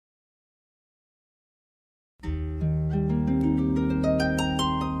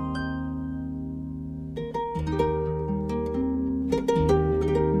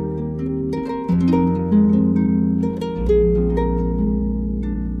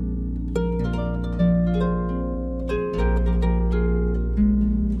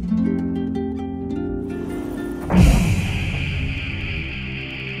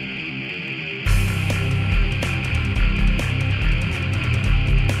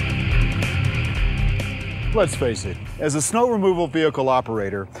Let's face it, as a snow removal vehicle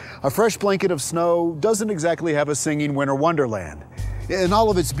operator, a fresh blanket of snow doesn't exactly have a singing winter wonderland. In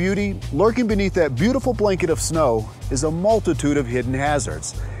all of its beauty, lurking beneath that beautiful blanket of snow is a multitude of hidden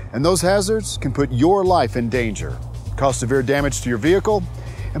hazards. And those hazards can put your life in danger, cause severe damage to your vehicle,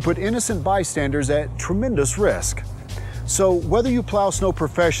 and put innocent bystanders at tremendous risk. So whether you plow snow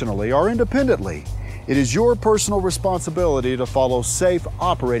professionally or independently, it is your personal responsibility to follow safe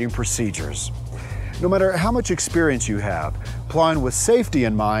operating procedures. No matter how much experience you have, plowing with safety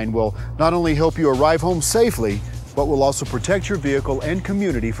in mind will not only help you arrive home safely, but will also protect your vehicle and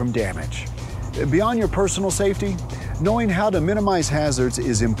community from damage. Beyond your personal safety, knowing how to minimize hazards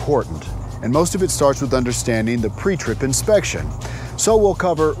is important, and most of it starts with understanding the pre-trip inspection. So we'll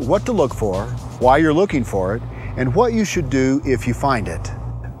cover what to look for, why you're looking for it, and what you should do if you find it.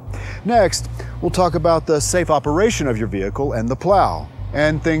 Next, we'll talk about the safe operation of your vehicle and the plow,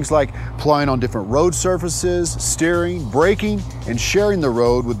 and things like plowing on different road surfaces, steering, braking, and sharing the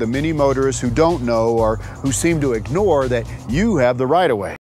road with the many motorists who don't know or who seem to ignore that you have the right-of-way.